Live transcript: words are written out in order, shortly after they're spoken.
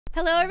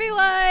Hello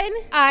everyone!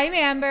 I'm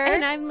Amber.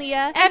 And I'm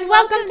Leah. And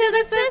welcome to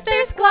the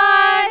Sister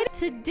Squad!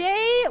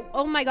 Today,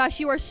 oh my gosh,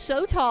 you are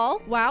so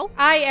tall. Wow.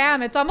 I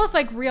am. It's almost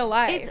like real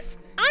life.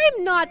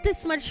 I'm not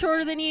this much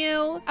shorter than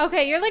you.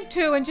 Okay, you're like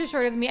 2 inches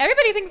shorter than me.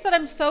 Everybody thinks that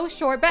I'm so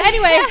short. But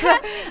anyway,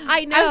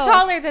 I know. I'm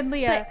taller than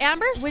Leah. But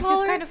Amber's which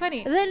taller is kind of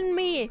funny. than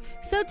me.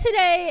 So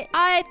today,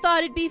 I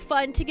thought it'd be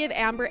fun to give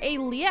Amber a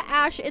Leah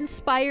Ashe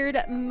inspired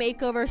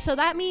makeover. So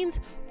that means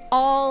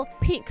all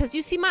pink, because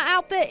you see my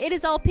outfit, it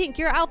is all pink.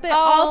 Your outfit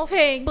all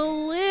pink,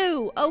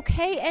 blue.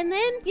 Okay, and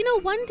then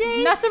one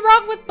day, nothing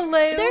wrong with blue.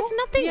 There's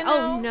nothing. You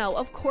know? Oh no,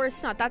 of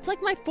course not. That's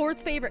like my 4th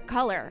favorite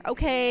color.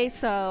 Okay,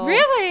 so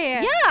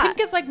really, yeah, pink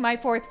is like my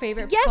 4th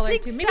favorite. Yes, color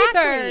exactly. Too.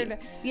 Maybe 3rd.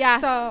 Yeah.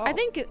 So I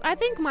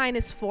think mine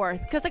is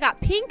 4th because I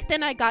got pink,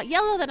 then I got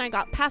yellow, then I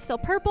got pastel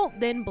purple,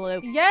 then blue.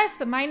 Yes,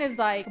 mine is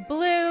like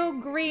blue,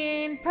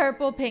 green,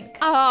 purple, pink.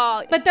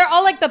 Oh, but they're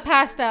all like the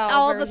pastel.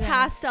 All versions. the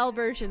pastel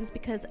versions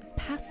because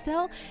pastel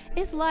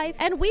is life.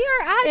 And we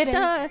are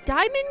at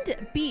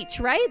Diamond Beach,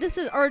 right? Is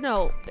this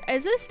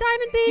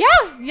Diamond Beach?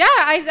 Yeah,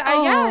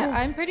 yeah,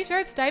 I'm pretty sure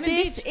it's Diamond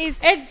Beach.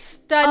 It's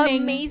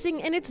stunning,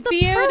 amazing, and it's the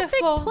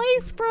beautiful perfect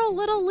place for a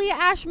little Leah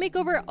Ashe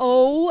makeover.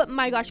 Oh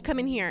my gosh, come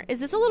in here. Is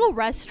this a little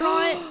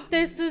restaurant?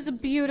 This is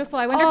beautiful.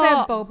 I wonder if they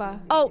have boba.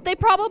 Oh, they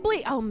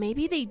probably,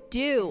 maybe they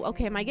do.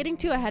 Okay, am I getting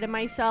too ahead of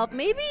myself?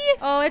 Maybe.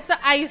 Oh, it's an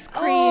ice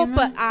cream. Oh,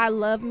 but I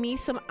love me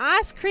some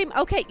ice cream.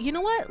 Okay, you know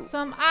what?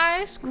 Some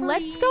ice cream.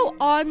 Let's go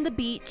on the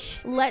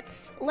beach.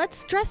 Let's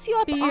dress you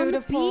up on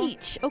the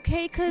beach,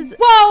 okay? Cause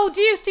whoa,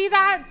 do you see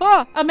that?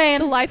 Oh, a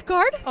man. The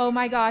lifeguard? Oh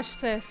my gosh,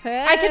 sis.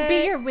 Hey. I could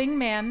be your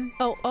wingman.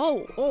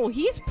 Oh,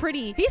 he's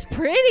pretty. He's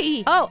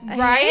pretty. Oh,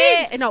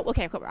 right? Hey. No,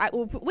 okay,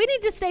 we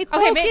need to stay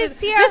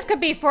focused here. This could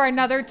be for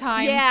another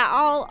time. Yeah,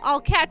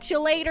 I'll catch you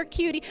later,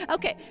 cutie.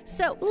 Okay,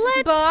 so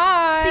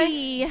let's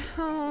see.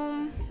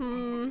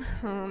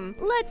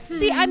 Let's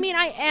see. I mean,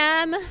 I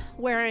am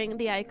wearing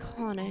the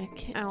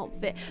iconic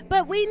outfit,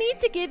 but we need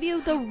to give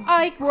you the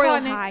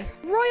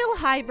Royal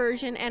High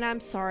version. And I'm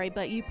sorry,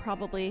 but you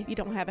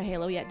don't have a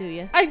halo yet, do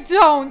you? I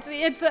don't.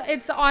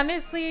 It's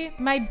honestly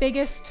my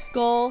biggest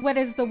goal. What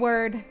is the word?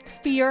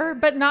 Fear,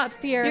 but not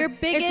fear.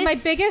 It's my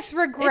biggest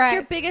regret. It's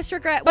your biggest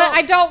regret. But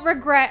I don't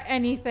regret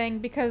anything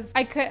because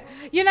I could.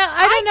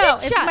 I don't know.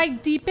 It's my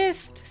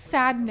deepest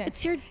sadness.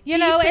 It's your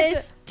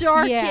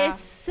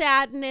darkest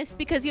sadness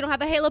because you don't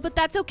have a halo, but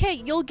that's okay.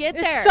 You'll get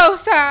there. It's so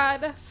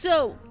sad.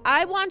 So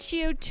I want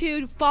you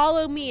to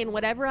follow me in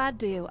whatever I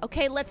do.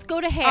 Okay, let's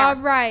go to hair. All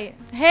right.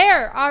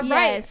 Hair. All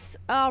right. Yes.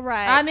 All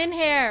right. I'm in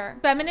hair.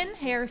 Feminine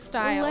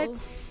hairstyle.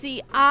 Let's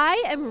see.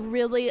 I am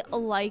really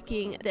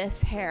liking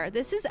this hair.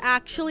 This is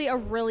actually a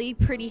really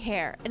pretty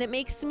hair and it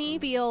makes me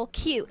feel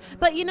cute.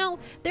 But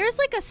there's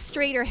like a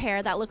straighter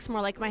hair that looks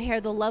more like my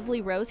hair. The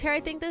Lovely Rose hair,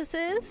 I think this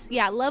is.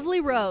 Yeah, Lovely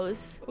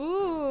Rose.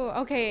 Ooh,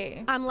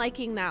 okay. I'm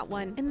liking that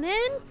one. And then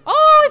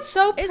it's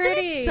so pretty. Isn't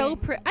it so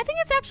pretty? I think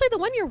it's actually the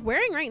one you're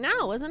wearing right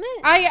now, isn't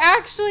it? I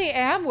actually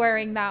am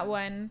wearing that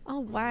one. Oh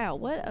wow,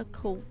 what a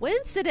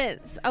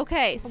coincidence.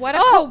 Okay. What a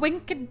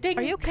coinkadink.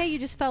 Are you okay? You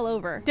just fell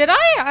over. Did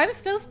I? I'm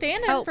still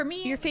standing for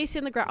me. You're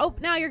facing the ground. Oh,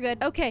 now you're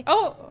good. Okay.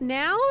 Oh.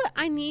 Now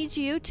I need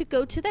you to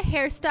go to the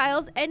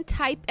hairstyles and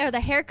the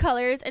hair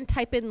colors and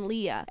type in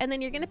Leah. And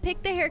then you're gonna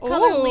pick the hair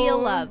color Leah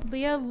Love.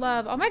 Leah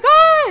Love. Oh my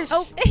gosh.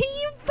 Oh,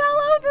 you fell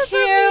over for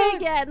me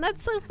again.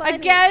 That's so funny.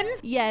 Again?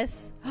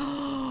 Yes.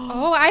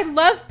 Oh, I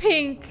love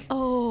pink.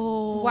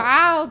 Oh.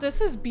 Wow,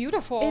 this is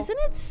beautiful. Isn't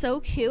it so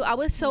cute? I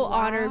was so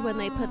honored when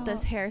they put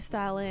this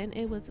hairstyle in.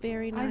 It was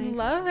very nice. I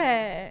love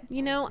it.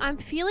 I'm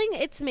feeling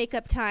it's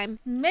makeup time.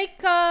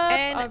 Makeup.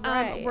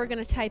 And we're going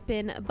to type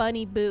in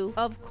Bunny Boo,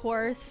 of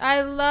course.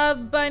 I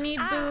love Bunny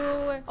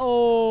Boo.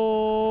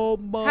 Oh,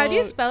 how do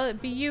you spell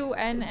it?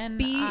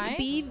 B-U-N-N-I?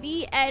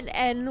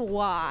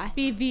 B-V-N-N-Y.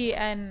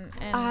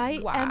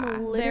 B-V-N-N-Y. I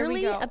am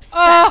literally obsessed.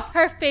 Oh,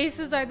 her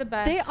faces are the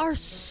best. They are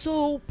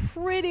so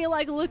pretty.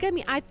 Like, look at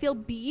me. I feel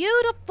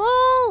beautiful.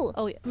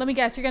 Oh, yeah. Let me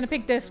guess. You're going to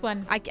pick this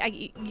one.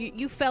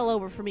 You fell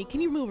over for me. Can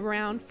you move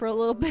around for a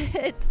little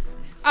bit?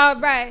 All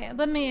right.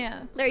 Let me.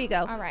 There you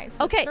go. All right.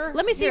 Okay.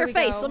 Let me see your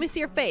face. Let me see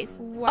your face.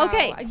 Wow.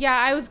 Okay. Yeah,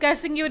 I was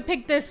guessing you would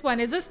pick this one.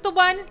 Is this the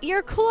one?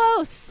 You're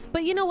close.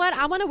 But you know what?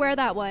 I want to wear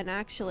that one,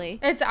 actually.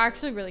 It's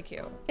actually really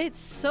cute. It's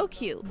so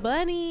cute.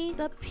 Bunny,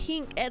 the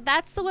pink.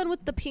 That's the one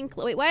with the pink.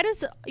 Wait, why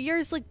does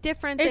yours look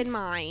different than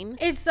mine?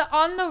 It's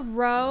on the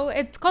row.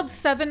 It's called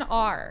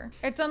 7R.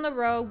 It's on the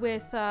row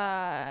with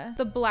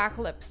the black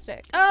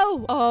lipstick.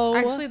 Oh.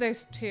 Actually,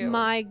 there's 2.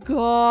 My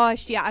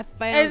gosh. Yeah, I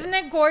found. Isn't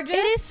it gorgeous?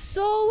 It is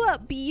so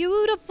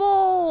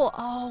beautiful.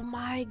 Oh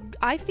my,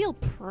 I feel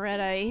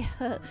pretty.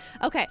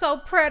 Okay. So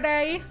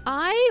pretty.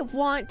 I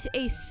want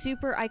a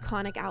super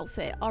iconic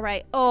outfit. All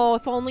right. Oh,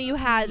 if only you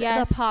had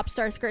the pop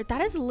star skirt.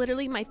 That is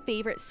literally my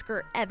favorite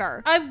skirt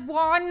ever. I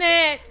want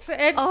it.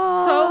 It's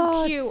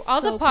so cute.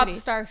 All the pop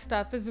star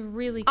stuff is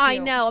really cute. I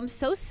know. I'm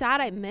so sad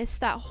I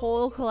missed that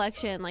whole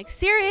collection. Like,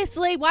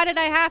 seriously, why did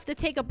I have to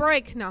take a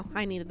break? No,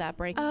 I needed that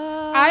break.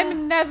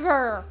 I'm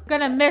never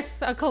gonna miss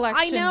a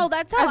collection. I know.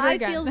 That's how I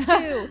feel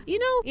too.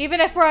 Even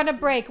if we're on a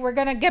break. We're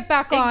gonna get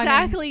back on.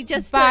 Exactly,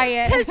 just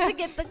to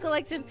get the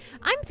collection.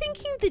 I'm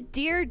thinking the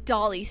Dear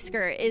Dolly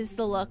skirt is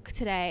the look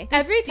today.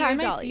 Every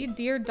time I see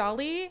Dear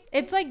Dolly,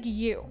 it's like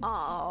you.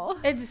 Oh,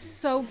 it's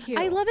so cute.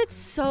 I love it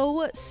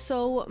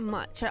so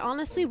much. I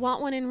honestly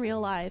want one in real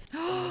life.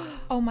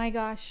 Oh my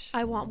gosh,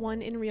 I want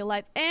one in real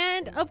life.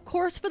 And of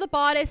course, for the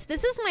bodice,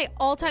 this is my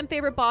all-time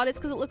favorite bodice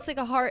because it looks like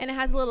a heart and it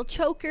has a little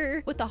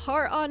choker with a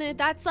heart on it.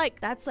 That's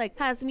like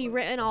has me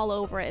written all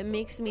over it. It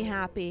makes me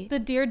happy. The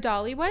Dear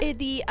Dolly one?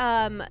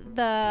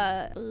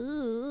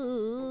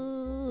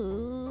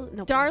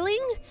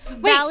 Darling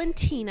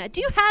Valentina.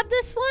 Do you have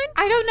this one?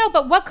 I don't know,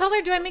 but what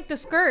color do I make the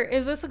skirt?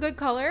 Is this a good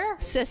color?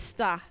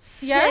 Sister.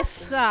 Yes?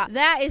 Sister.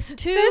 That is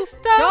too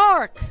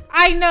dark.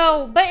 I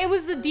know, but it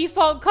was the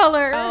default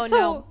color. Oh, so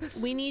no.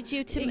 We need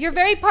you to... You're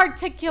very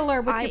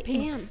particular with your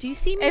pinks. I am. Do you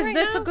see me Is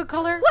this a good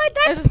color? What?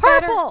 That's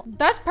purple.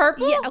 That's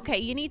purple? Yeah, okay.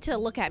 You need to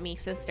look at me,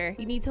 sister.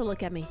 You need to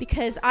look at me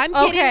because I'm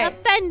getting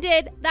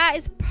offended. That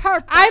is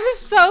purple. I'm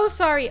so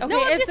sorry. Okay,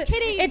 no, I'm just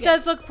kidding. It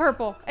does look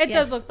purple. It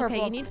does look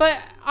purple. Okay, but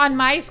on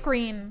my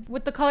screen,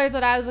 with the colors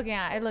that I was looking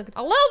at, it looked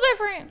a little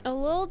different. A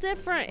little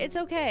different. It's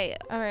okay.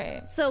 All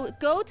right. So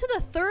go to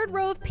the third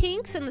row of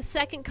pinks in the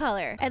second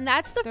color. And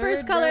that's the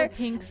first color.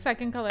 Pink,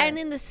 second color. And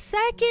then the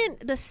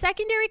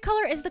secondary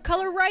color is the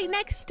color right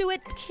next to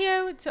it.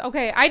 Cute.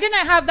 Okay, I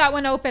didn't have that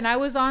one open. I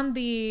was on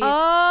the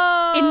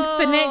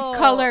infinite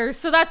colors.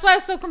 So that's why I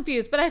was so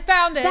confused. But I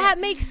found it. That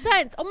makes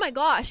sense. Oh my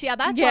gosh. Yeah,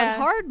 that's on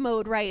hard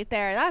mode right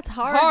there. That's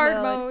hard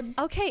mode.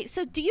 Okay,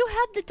 so do you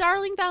have the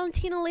Darling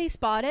Valentina lace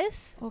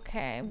bodice?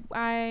 Okay,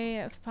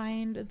 I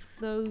find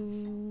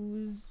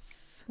those.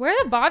 Where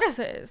are the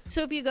bodices?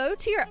 So if you go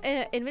to your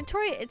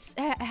inventory, it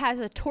has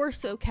a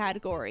torso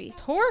category.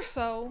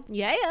 Torso?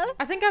 Yeah.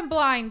 I think I'm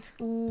blind.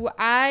 Ooh,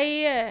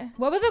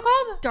 what was it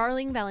called?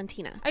 Darling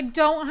Valentina. I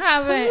don't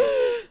have it.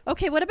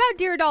 Okay, what about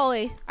Dear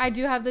Dolly? I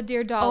do have the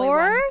Dear Dolly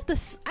one.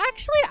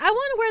 Actually, I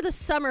want to wear the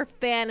Summer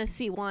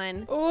Fantasy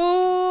one.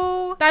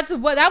 Oh, that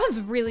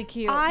one's really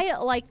cute. I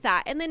like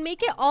that. And then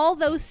make it all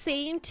those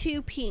same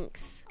two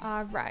pinks.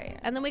 All right.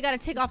 And then we got to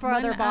take off our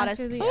other bodice.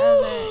 The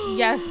other.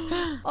 Yes.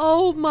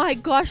 Oh my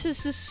gosh,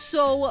 this is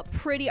so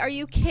pretty. Are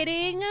you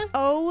kidding?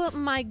 Oh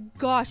my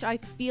gosh, I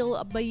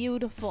feel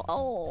beautiful.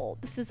 Oh,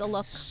 this is a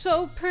look.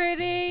 So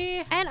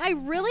pretty. And I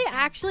really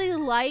actually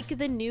like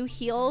the new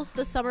heels,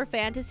 the Summer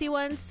Fantasy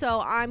ones.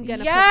 So I'm going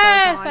to put those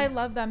on. Yes, I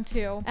love them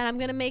too. And I'm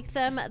going to make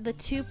them the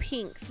two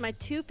pinks. My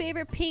two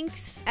favorite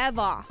pinks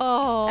ever.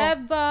 Oh,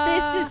 Eva.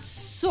 This is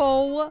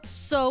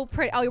so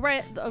pretty. Oh, you're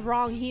wearing the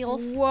wrong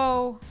heels.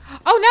 Whoa.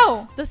 Oh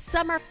no. The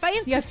Summer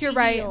Fantasy. Yes, you're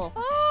right. Heel.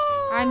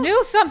 Oh. I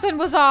knew something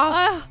was off.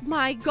 Oh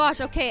my gosh.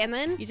 Okay, and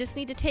then you just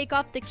need to take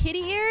off the kitty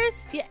ears.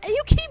 Yeah,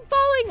 you keep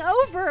falling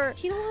over.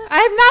 You know what?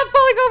 I'm not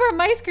falling over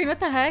my screen. What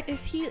the heck?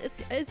 Is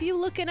you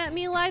looking at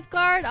me,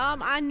 lifeguard?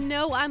 I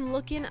know I'm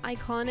looking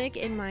iconic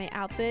in my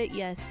outfit.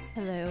 Yes.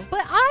 Hello.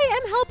 But I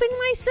am helping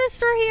my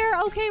sister here.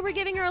 Okay, we're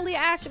giving her a Leah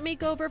Ashe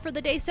makeover for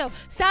the day. So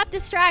stop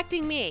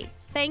distracting me.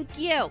 Thank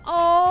you.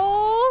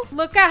 Oh,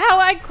 look at how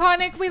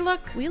iconic we look.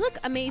 We look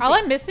amazing. All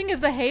I'm missing is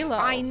the halo.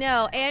 I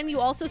know. And you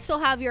also still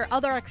have your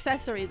other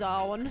accessories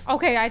on.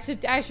 Okay, I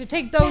should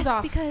take those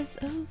off. Because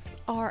those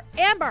are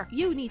Amber.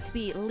 You need to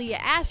be Leah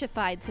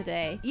Ashified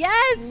today.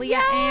 Yes, Leah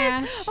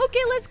Ashe.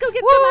 Okay, let's go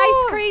get some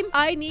ice cream.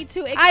 I need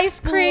to explore. Ice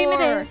cream it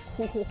is.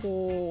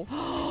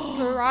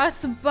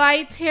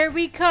 Frostbite, here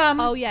we come.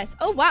 Oh, yes.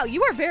 Oh, wow.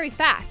 You are very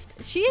fast.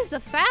 She is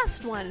a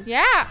fast one.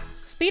 Yeah.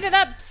 Speed it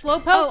up,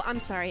 slowpoke. Oh, I'm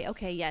sorry.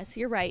 Okay, yes,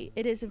 you're right.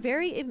 It is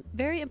very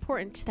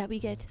important that we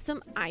get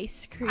some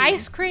ice cream.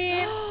 Ice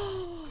cream.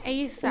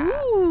 ASAP.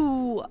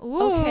 Ooh.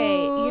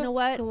 Okay, you know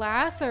what?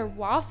 Glass or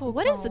waffle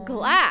What is the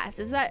glass?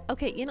 Is that...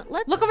 Okay, you know,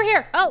 let's... Look over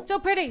here. Oh. So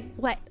pretty.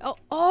 What? Oh.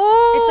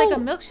 It's like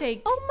a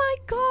milkshake. Oh my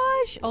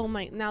gosh. Oh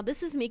my... Now,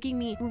 this is making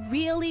me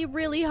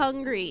really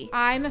hungry.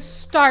 I'm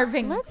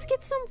starving. Let's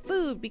get some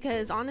food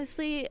because,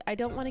 honestly, I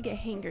don't want to get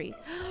hangry.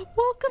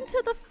 Welcome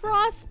to the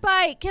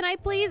Frostbite. Can I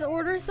please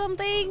order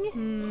something?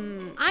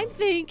 I'm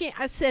thinking...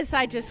 Sis,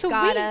 I just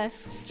got a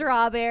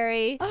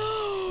strawberry.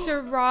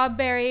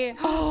 Strawberry.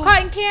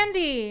 Cotton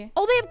candy.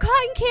 Oh, they have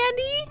cotton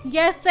candy?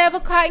 Yes, they have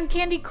a cotton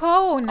candy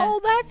cone. Oh,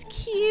 that's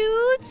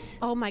cute.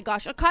 Oh my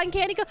gosh, a cotton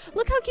candy cone.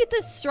 Look how cute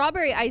this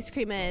strawberry ice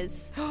cream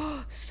is.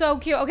 So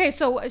cute. Okay,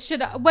 so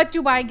what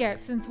do I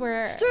get since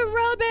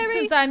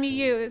I'm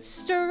you?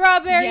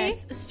 Strawberry?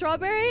 Yes,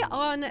 strawberry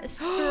on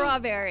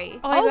strawberry.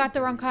 Oh, I got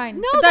the wrong kind.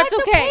 No, but that's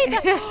okay.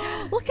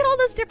 Look at all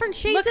those different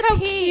shades of pink. Look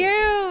how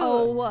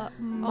cute.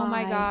 Oh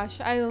my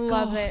gosh, I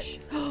love it.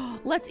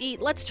 Let's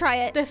eat. Let's try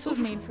it. This was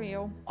made for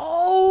you.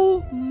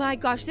 Oh my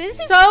gosh, this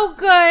is so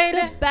good.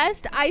 The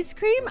best ice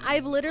cream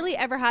I've literally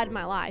ever had in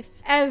my life.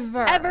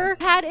 Ever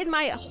had in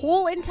my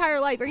whole entire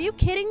life. Are you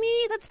kidding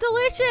me? That's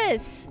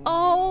delicious.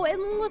 Oh, and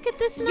look at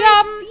this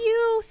nice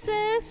view,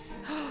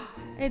 sis.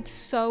 It's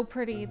so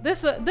pretty.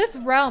 This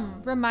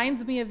realm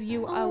reminds me of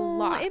you a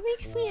lot. It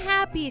makes me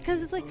happy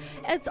because it's like,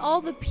 it's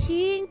all the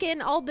pink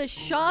and all the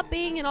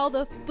shopping and all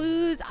the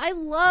foods. I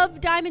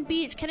love Diamond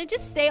Beach. Can it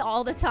just stay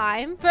all the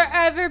time?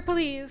 Forever,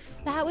 please.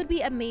 That would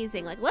be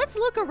amazing. Like, let's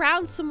look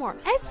around some more.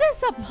 Is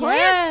this a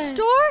plant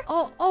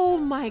store? Oh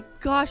my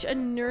gosh, a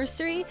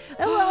nursery.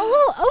 A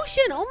little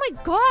ocean. Oh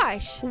my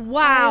gosh.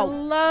 Wow. I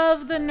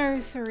love the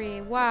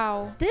nursery.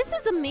 Wow. This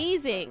is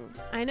amazing.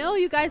 I know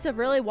you guys have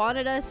really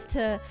wanted us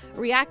to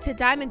react to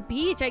Diamond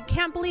Beach. I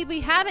can't believe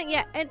we haven't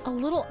yet. And a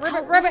little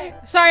Ribbit.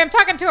 Sorry, I'm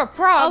talking to a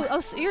frog. Oh,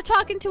 so you're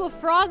talking to a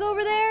frog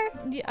over there?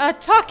 A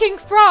talking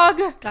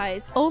frog.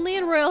 Guys, only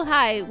in Royal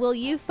High will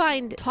you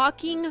find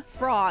talking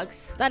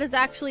frogs. That is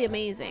actually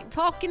amazing.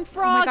 Talking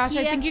frog. Oh my gosh,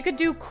 I think you could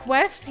do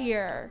quests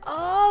here.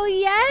 Oh,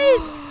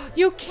 yes.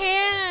 You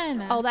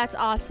can. Oh, that's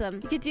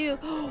awesome. You could do,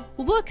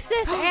 look,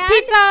 sis, and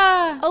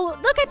pizza. Oh,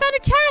 look, I found a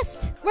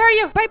chest. Where are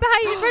you? Right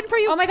behind you, in front for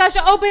you. Oh my gosh,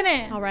 open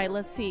it. All right,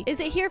 let's see. Is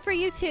it here for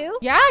you too?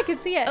 Yeah, I can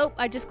see it. Oh,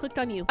 I just clicked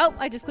on you. Oh,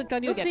 I just clicked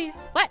on you again.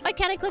 What? Why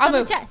can't I click on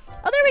the chest?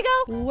 Oh, there we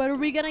go. What are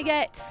we gonna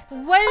get?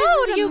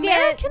 What did you get?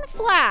 American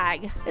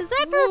flag. Is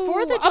that for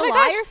 4th of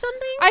July or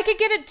something? I could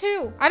get it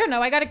too. I don't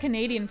know. I got a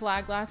Canadian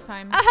flag last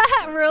time.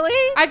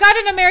 Really? I got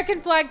an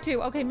American flag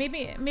too. Okay,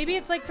 maybe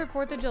it's like for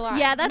 4th of July.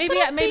 Yeah, that's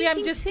maybe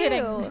I'm just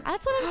kidding.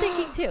 That's what I'm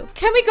thinking too.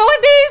 Can we go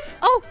in these?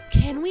 Oh,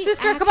 can we?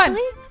 Sister, actually? come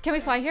on. Can we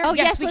fly here? Oh,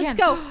 yes, we let's can.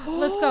 go.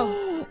 Let's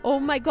go. Oh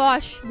my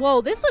gosh.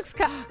 Whoa, this looks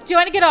Do you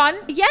want to get on?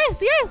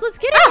 Yes, let's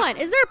get on.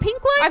 Is there a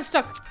pink one? I'm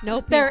stuck.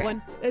 No pink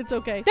one. It's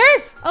okay.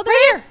 There's. Oh,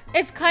 there is.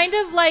 It's kind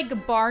of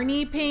like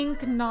Barney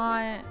pink,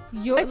 not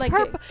it's like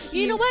purple.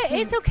 You know what?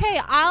 It's okay.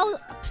 I'll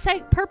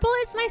say purple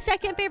is my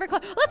second favorite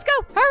color. Let's go.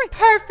 Hurry.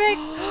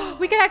 Perfect.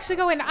 We can actually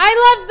go in.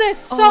 I love this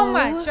so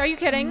much. Are you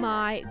kidding?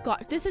 My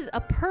God. This is a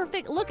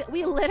perfect look.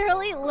 We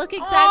literally look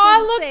exactly the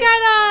same. Look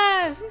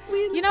at us.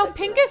 You know,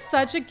 pink is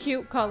such a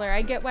cute color.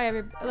 I get why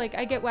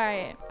I get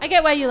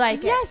why you like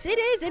it. Yes, it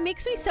is. It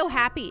makes me so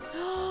happy.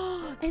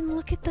 And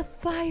look at the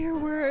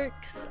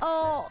fireworks.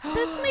 Oh,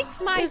 this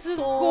makes my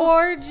soul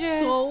gorgeous.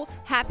 So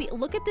happy.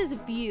 Look at this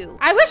view.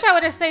 I wish I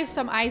would have saved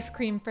some ice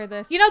cream for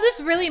this. You know, this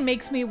really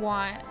makes me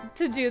want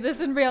to do this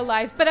in real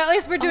life, but at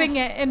least we're doing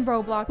it in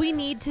Roblox. We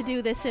need to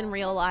do this in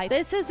real life.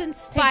 This has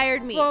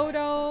inspired me.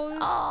 Photos.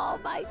 Oh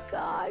my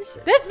gosh.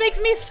 This makes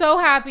me so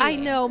happy. I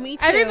know, me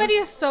too. Everybody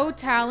is so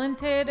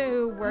talented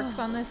who works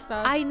on this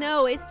stuff. I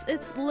know.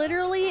 It's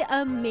literally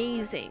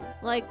amazing.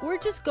 Like, we're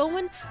just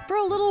going for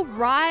a little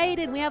ride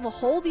and we have a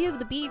whole view of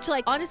the beach.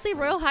 Like, honestly,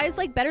 Royal High is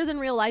like better than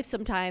real life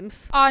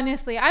sometimes.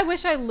 Honestly, I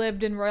wish I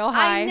lived in Royal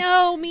High. I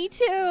know, me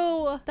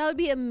too. That would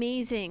be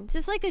amazing.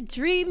 Just like a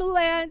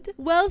dreamland.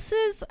 Well,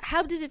 sis,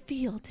 how did it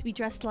feel to be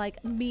dressed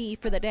like me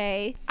for the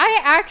day? I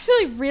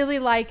actually really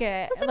like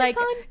it. Wasn't like, it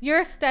fun?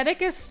 your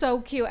aesthetic is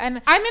so cute.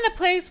 And I'm in a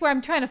place where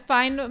I'm trying to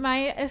find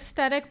my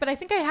aesthetic, but I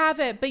think I have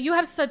it. But you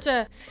have such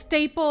a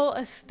staple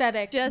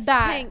aesthetic Just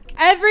that pink.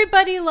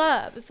 Everybody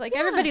loves. Like,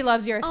 everybody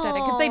loves your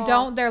aesthetic. If they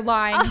don't, they're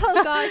lying.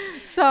 Oh gosh.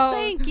 So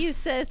thank you,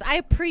 sis. I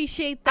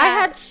appreciate that. I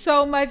had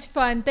so much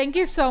fun. Thank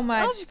you so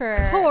much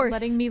for course.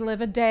 letting me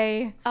live a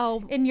day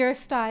in your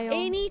style.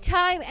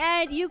 Anytime.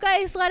 And you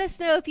guys let us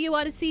know if you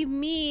want to see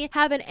me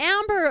have an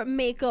Amber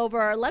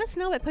makeover. Let us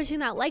know by pushing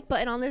that like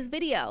button on this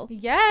video.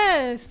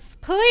 Yes,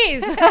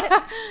 please.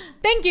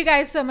 Thank you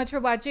guys so much for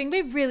watching.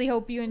 We really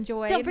hope you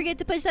enjoyed. Don't forget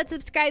to push that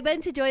subscribe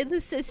button to join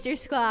the sister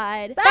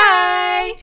squad. Bye.